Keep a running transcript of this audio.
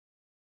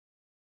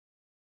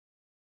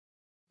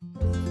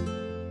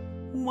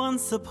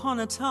Once upon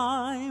a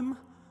time,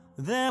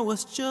 there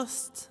was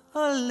just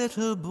a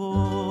little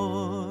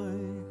boy,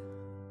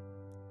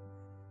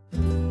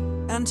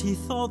 and he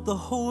thought the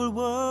whole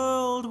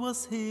world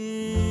was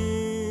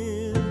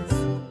his.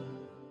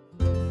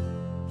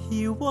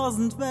 He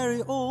wasn't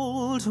very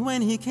old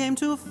when he came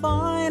to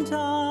find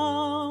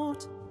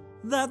out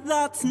that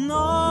that's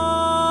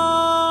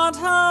not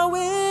how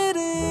it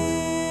is.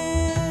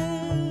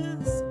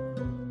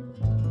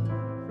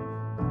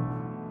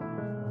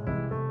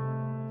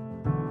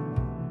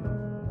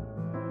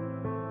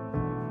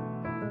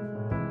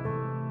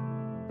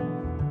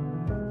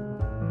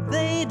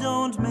 They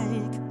don't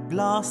make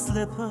glass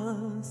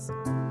slippers.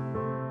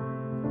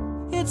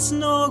 It's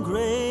no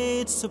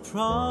great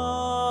surprise.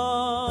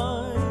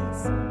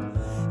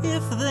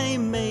 If they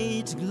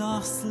made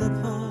glass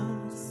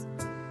slippers,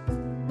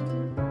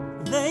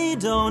 they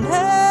don't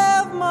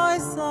have my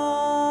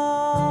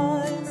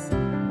size.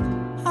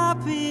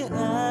 Happy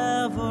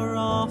ever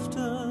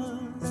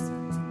afters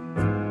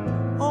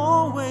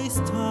always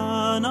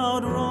turn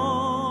out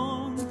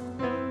wrong.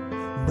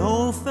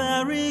 No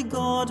fairy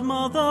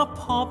godmother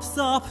pops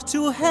up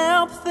to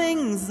help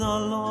things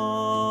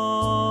along.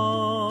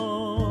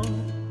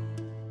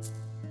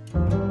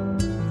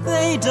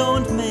 They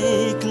don't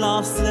make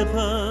glass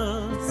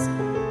slippers,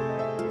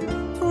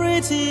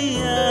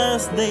 pretty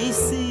as they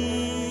seem.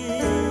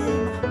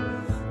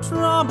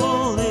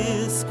 Trouble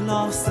is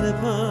glass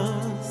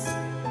slippers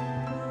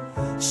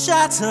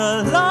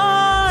shatter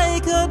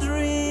like a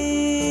dream.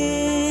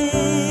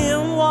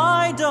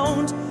 Why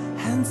don't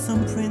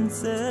handsome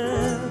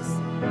princes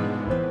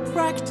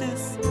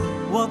practice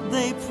what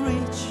they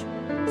preach?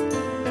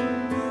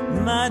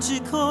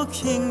 Magical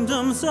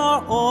kingdoms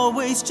are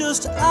always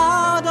just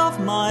out of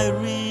my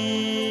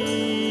reach.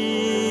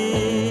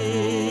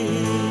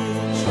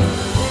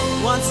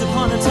 Once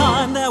upon a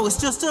time there was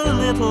just a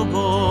little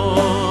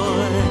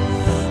boy,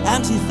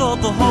 and he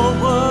thought the whole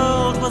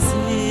world was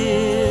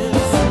his.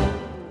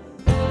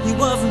 He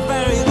wasn't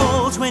very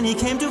old when he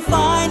came to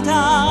find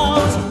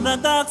out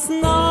that that's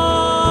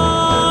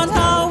not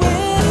how it is.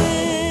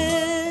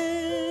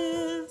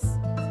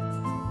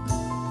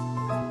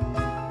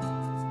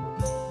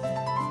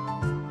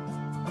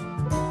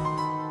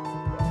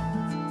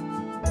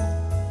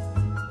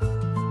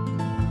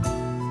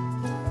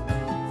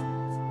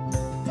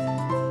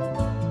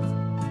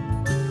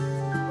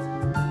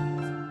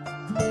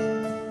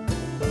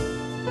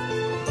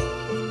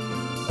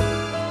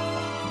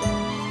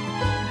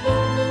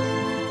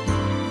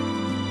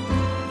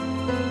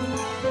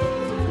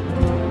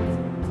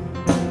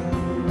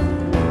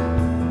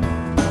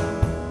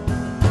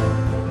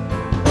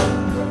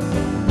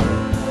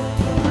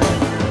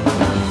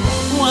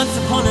 Once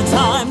upon a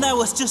time there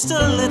was just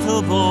a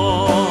little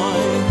boy,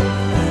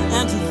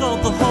 and he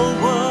thought the whole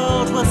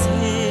world was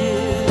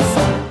his.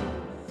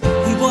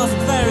 He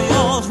wasn't very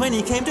old when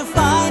he came to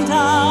find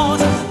out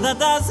that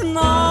that's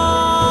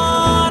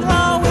not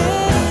how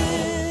it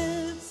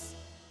is.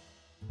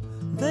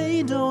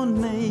 They don't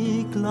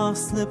make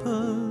glass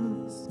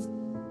slippers.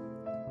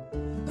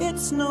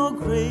 It's no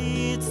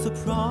great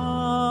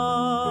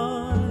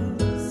surprise.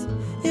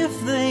 If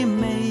they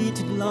made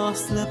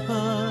glass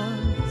slippers,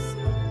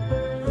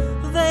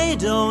 they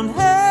don't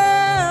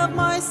have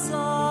my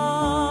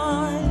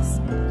size.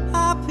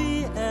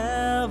 Happy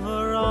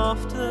ever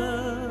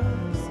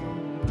afters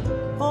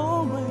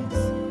always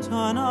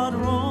turn out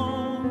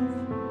wrong.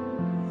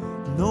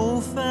 No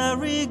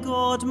fairy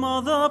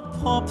godmother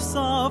pops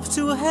up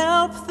to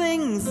help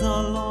things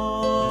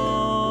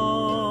along.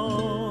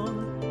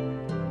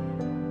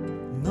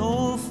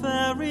 No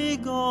fairy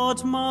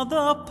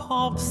godmother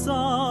pops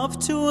up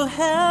to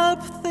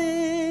help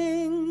things